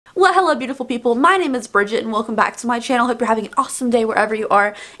Well, hello beautiful people, my name is Bridget and welcome back to my channel. Hope you're having an awesome day wherever you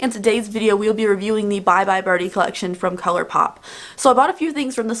are. In today's video we'll be reviewing the Bye Bye Birdie collection from Colourpop. So I bought a few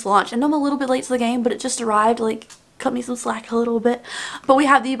things from this launch and I'm a little bit late to the game, but it just arrived, like, cut me some slack a little bit. But we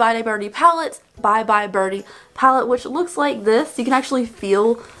have the Bye Bye Birdie palette, Bye Bye Birdie palette, which looks like this. You can actually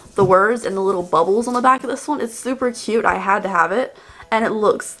feel the words and the little bubbles on the back of this one. It's super cute, I had to have it. And it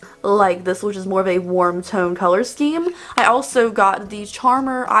looks like this, which is more of a warm tone color scheme. I also got the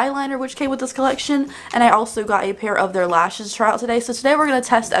Charmer eyeliner, which came with this collection, and I also got a pair of their lashes to try out today. So today we're going to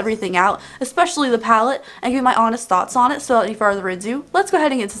test everything out, especially the palette, and give my honest thoughts on it. So without any further ado, let's go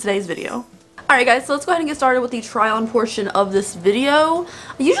ahead and get to today's video. Alright guys, so let's go ahead and get started with the try-on portion of this video.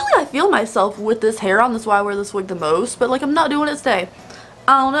 Usually I feel myself with this hair on, that's why I wear this wig the most, but like I'm not doing it today.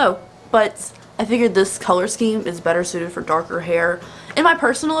 I don't know, but I figured this color scheme is better suited for darker hair, in my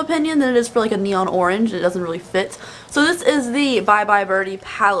personal opinion, than it is for like a neon orange. It doesn't really fit. So this is the Bye Bye Birdie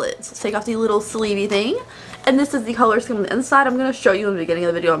palette. Let's take off the little sleevey thing. And this is the color scheme on the inside. I'm going to show you in the beginning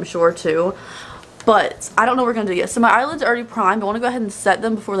of the video, I'm sure, too. But I don't know what we're going to do yet. So my eyelids are already primed. I want to go ahead and set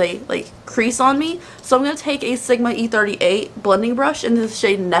them before they like crease on me. So I'm going to take a Sigma E38 blending brush in the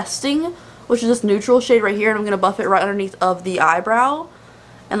shade Nesting, which is this neutral shade right here. And I'm going to buff it right underneath of the eyebrow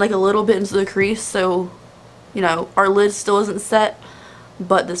and like a little bit into the crease, so, you know, our lid still isn't set,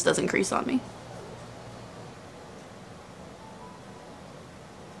 but this doesn't crease on me.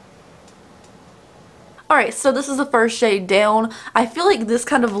 Alright, so this is the first shade down. I feel like this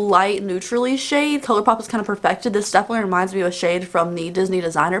kind of light neutrally shade, Colourpop has kind of perfected. This definitely reminds me of a shade from the Disney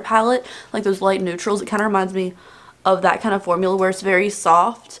designer palette, like those light neutrals. It kind of reminds me of that kind of formula where it's very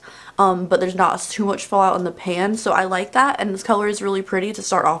soft, but there's not too much fallout in the pan, so I like that. And this color is really pretty to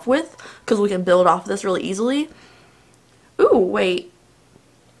start off with because we can build off this really easily. Ooh, wait.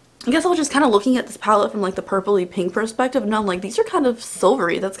 I guess I was just kind of looking at this palette from like the purpley pink perspective, and I'm like, these are kind of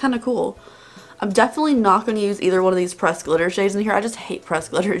silvery. That's kind of cool. I'm definitely not going to use either one of these pressed glitter shades in here. I just hate pressed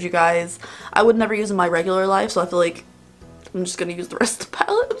glitters, you guys. I would never use them in my regular life, so I feel like I'm just going to use the rest of the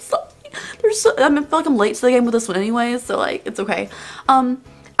palette. I'm sorry. I feel like I'm late to the game with this one anyways, so like, it's okay.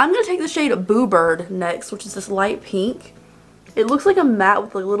 I'm going to take the shade Boo Bird next, which is this light pink. It looks like a matte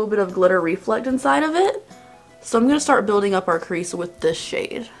with a little bit of glitter reflect inside of it. So I'm going to start building up our crease with this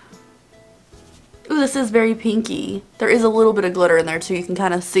shade. Ooh, this is very pinky. There is a little bit of glitter in there too. You can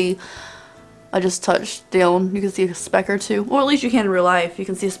kind of see, I just touched down, you can see a speck or two. Or at least you can in real life. You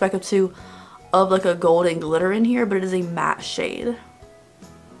can see a speck or two of like a golden glitter in here, but it is a matte shade.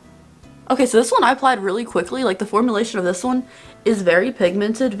 Okay, so this one I applied really quickly. Like the formulation of this one is very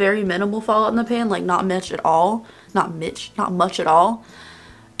pigmented, very minimal fallout in the pan, like not much at all. Not much at all.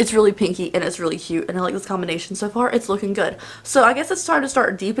 It's really pinky and it's really cute, and I like this combination so far. It's looking good. So I guess it's time to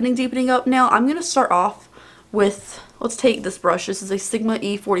start deepening up now. I'm going to start off with, let's take this brush. This is a Sigma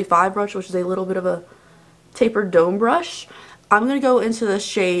E45 brush, which is a little bit of a tapered dome brush. I'm going to go into the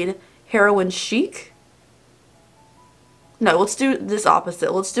shade Heroin Chic. No, let's do this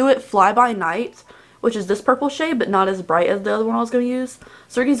opposite. Let's do it Fly By Night, which is this purple shade, but not as bright as the other one I was going to use.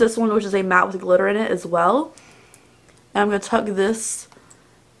 So we're going to use this one, which is a matte with glitter in it as well. And I'm going to tuck this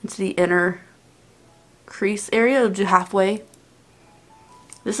into the inner crease area, do halfway.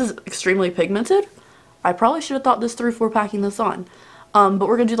 This is extremely pigmented. I probably should have thought this through before packing this on. But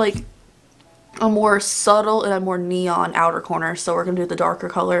we're going to do like a more subtle and a more neon outer corner. So we're going to do the darker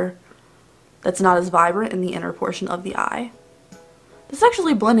color that's not as vibrant in the inner portion of the eye. This is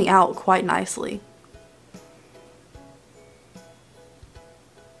actually blending out quite nicely.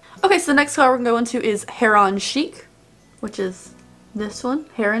 Okay, so the next color we're going to go into is Heron Chic, which is this one,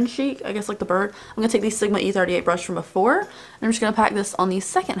 Heron Chic, I guess like the bird. I'm going to take the Sigma E38 brush from before, and I'm just going to pack this on the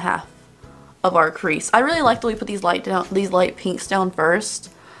second half of our crease. I really like the way we put these light pinks down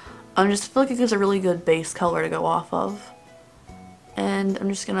first. I just feel like it gives a really good base color to go off of. And I'm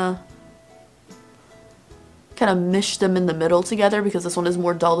just going to kind of mish them in the middle together because this one is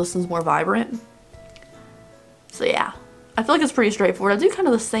more dull, this one's more vibrant. So yeah, I feel like it's pretty straightforward. I do kind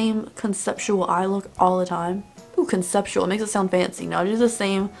of the same conceptual eye look all the time. Ooh, conceptual, it makes it sound fancy. No, I do the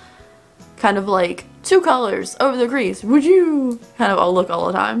same kind of like two colors over the crease, would you? Kind of all look all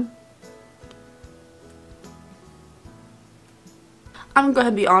the time. I'm gonna go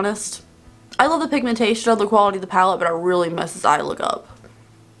ahead and be honest. I love the pigmentation, I love the quality of the palette, but I really mess this eye look up.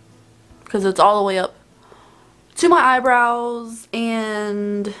 Because it's all the way up to my eyebrows,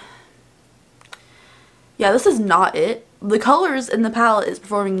 and yeah, this is not it. The colors in the palette is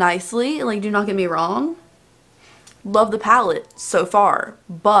performing nicely, like, do not get me wrong. Love the palette so far,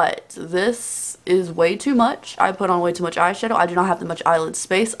 but this is way too much. I put on way too much eyeshadow. I do not have that much eyelid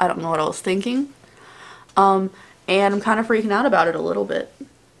space. I don't know what I was thinking. And I'm kind of freaking out about it a little bit.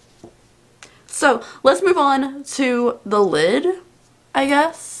 So let's move on to the lid, I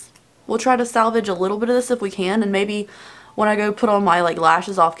guess. We'll try to salvage a little bit of this if we can, and maybe when I go put on my like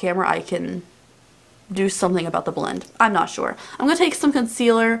lashes off camera, I can do something about the blend. I'm not sure. I'm going to take some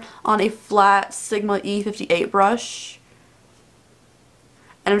concealer on a flat Sigma E58 brush,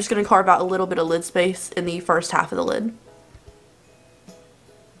 and I'm just going to carve out a little bit of lid space in the first half of the lid.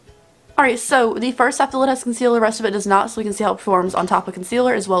 Alright, so the first half of the lid has concealer, the rest of it does not, so we can see how it performs on top of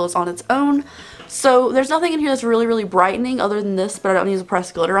concealer as well as on its own. So there's nothing in here that's really, really brightening other than this, but I don't use a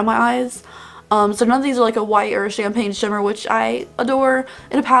pressed glitter on my eyes. So none of these are like a white or a champagne shimmer, which I adore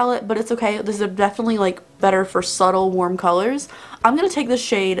in a palette, but it's okay. These are definitely like better for subtle, warm colors. I'm going to take the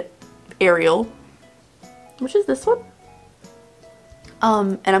shade Ariel, which is this one,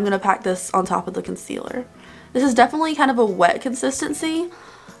 and I'm going to pack this on top of the concealer. This is definitely kind of a wet consistency.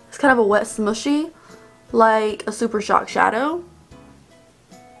 It's kind of a wet smushy, like a Super Shock shadow.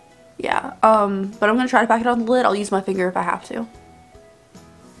 Yeah, but I'm going to try to pack it on the lid. I'll use my finger if I have to.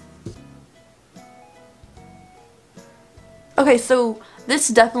 Okay, so this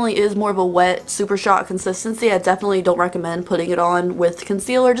definitely is more of a wet Super Shock consistency. I definitely don't recommend putting it on with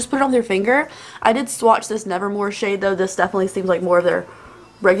concealer. Just put it on with your finger. I did swatch this Nevermore shade though. This definitely seems like more of their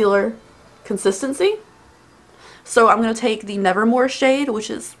regular consistency. So I'm going to take the Nevermore shade, which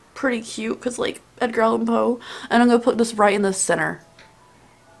is pretty cute because like Edgar Allan Poe, and I'm going to put this right in the center.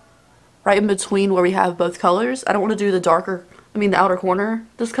 Right in between where we have both colors. I don't want to do the darker, the outer corner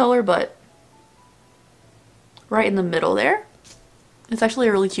this color, but right in the middle there. It's actually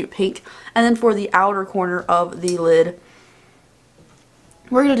a really cute pink. And then for the outer corner of the lid,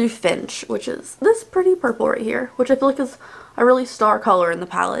 we're going to do Finch, which is this pretty purple right here, which I feel like is a really star color in the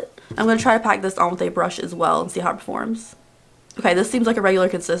palette. I'm going to try to pack this on with a brush as well and see how it performs. Okay, this seems like a regular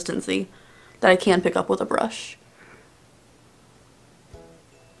consistency that I can pick up with a brush.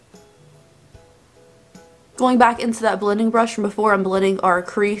 Going back into that blending brush from before, I'm blending our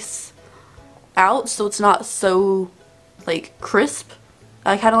crease out so it's not so like crisp.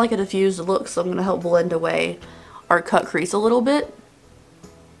 I kind of like a diffused look, so I'm going to help blend away our cut crease a little bit.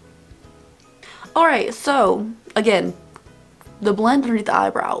 Alright, so again, the blend underneath the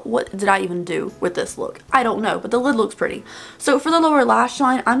eyebrow. What did I even do with this look? I don't know, but the lid looks pretty. So for the lower lash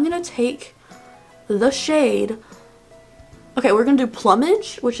line, I'm going to take the shade. Okay, we're going to do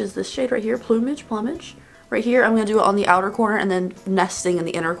Plumage, which is this shade right here. Plumage. Right here, I'm going to do it on the outer corner and then nesting in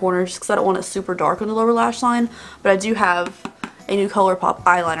the inner corner just because I don't want it super dark on the lower lash line. But I do have a new Colourpop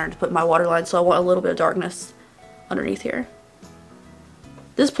eyeliner to put in my waterline, so I want a little bit of darkness underneath here.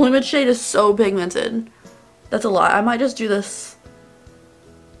 This Plumage shade is so pigmented. That's a lot. I might just do this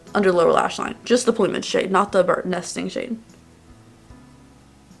under the lower lash line. Just the Plumage shade, not the nesting shade.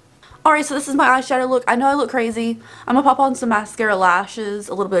 Alright, so this is my eyeshadow look. I know I look crazy. I'm going to pop on some mascara lashes,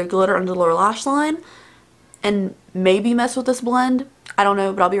 a little bit of glitter under the lower lash line, and maybe mess with this blend. I don't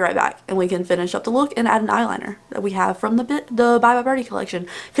know, but I'll be right back and we can finish up the look and add an eyeliner that we have from the Bye Bye Birdie collection.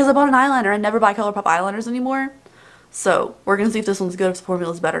 Because I bought an eyeliner and never buy Colourpop eyeliners anymore. So we're going to see if this one's good, if the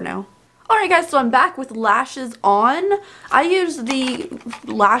formula's better now. Alright guys, so I'm back with lashes on. I used the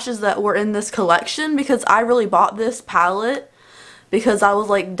lashes that were in this collection because I really bought this palette because I was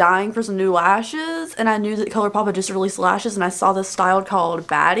like dying for some new lashes, and I knew that Colourpop had just released lashes, and I saw this style called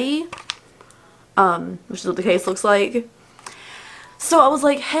Birdie, which is what the case looks like. So I was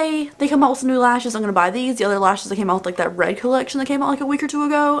like, hey, they come out with some new lashes, I'm going to buy these. The other lashes that came out with like that red collection that came out like a week or two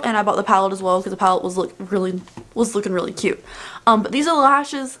ago, and I bought the palette as well because the palette was looking really cute. But these are the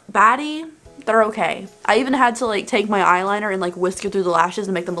lashes, Birdie. They're okay. I even had to like take my eyeliner and like whisk it through the lashes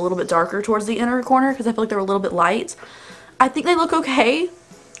and make them a little bit darker towards the inner corner because I feel like they're a little bit light. I think they look okay.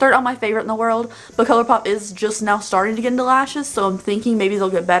 They're not my favorite in the world, but Colourpop is just now starting to get into lashes, so I'm thinking maybe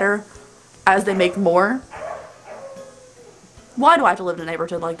they'll get better as they make more. Why do I have to live in a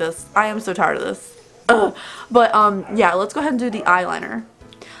neighborhood like this? I am so tired of this. Ugh. But yeah, let's go ahead and do the eyeliner.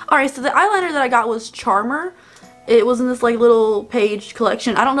 Alright, so the eyeliner that I got was Charmer. It was in this like little page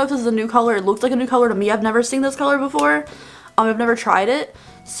collection. I don't know if this is a new color. It looks like a new color to me. I've never seen this color before. I've never tried it.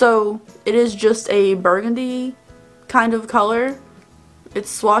 So it is just a burgundy kind of color. It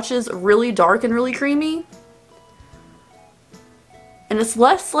swatches really dark and really creamy. And it's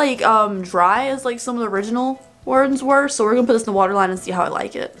less like dry as like some of the original ones were. So we're going to put this in the waterline and see how I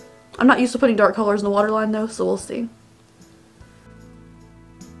like it. I'm not used to putting dark colors in the waterline though, so we'll see.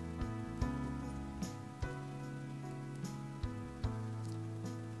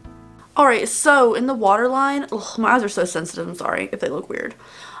 Alright, so in the waterline, ugh, my eyes are so sensitive, I'm sorry if they look weird.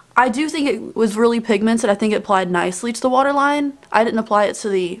 I do think it was really pigmented. I think it applied nicely to the waterline. I didn't apply it to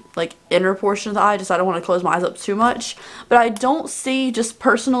the like inner portion of the eye, just I don't want to close my eyes up too much. But I don't see, just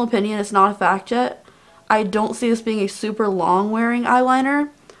personal opinion, it's not a fact yet, I don't see this being a super long wearing eyeliner,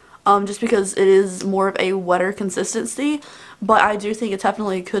 just because it is more of a wetter consistency. But I do think it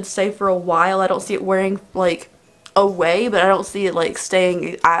definitely could stay for a while. I don't see it wearing like away, but I don't see it like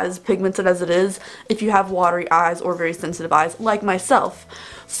staying as pigmented as it is if you have watery eyes or very sensitive eyes like myself.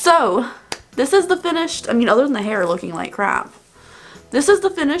 So this is the finished, I mean, other than the hair looking like crap, this is the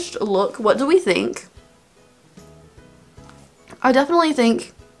finished look. What do we think? I definitely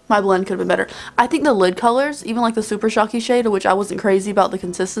think my blend could have been better. I think the lid colors, even like the Super Shocky shade, of which I wasn't crazy about the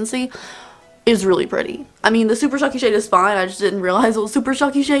consistency, is really pretty. I mean, the Super Shocky shade is fine. I just didn't realize it was Super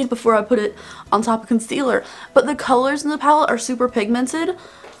Shocky shade before I put it on top of concealer. But the colors in the palette are super pigmented.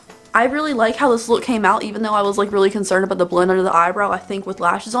 I really like how this look came out, even though I was like really concerned about the blend under the eyebrow. I think with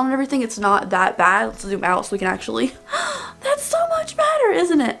lashes on and everything, it's not that bad. Let's zoom out so we can actually... That's so much better,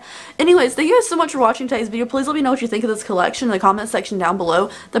 isn't it? Anyways, thank you guys so much for watching today's video. Please let me know what you think of this collection in the comment section down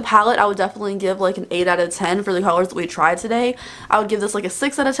below. The palette, I would definitely give like an 8 out of 10 for the colors that we tried today. I would give this like a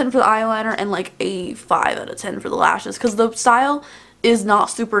 6 out of 10 for the eyeliner and like a 5 out of 10 for the lashes, because the style is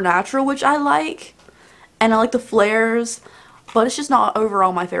not super natural, which I like. And I like the flares, but it's just not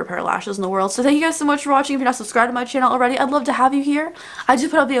overall my favorite pair of lashes in the world. So thank you guys so much for watching. If you're not subscribed to my channel already, I'd love to have you here. I do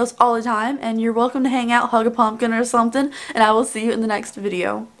put up videos all the time, and you're welcome to hang out, hug a pumpkin or something, and I will see you in the next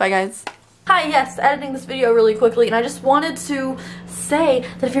video. Bye guys. Hi, yes, editing this video really quickly, and I just wanted to say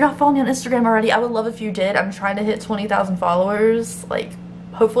that if you're not following me on Instagram already, I would love if you did. I'm trying to hit 20,000 followers, like,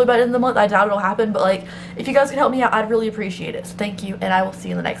 hopefully by the end of the month. I doubt it'll happen, but like, if you guys could help me out, I'd really appreciate it. So thank you, and I will see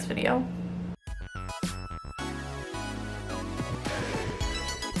you in the next video.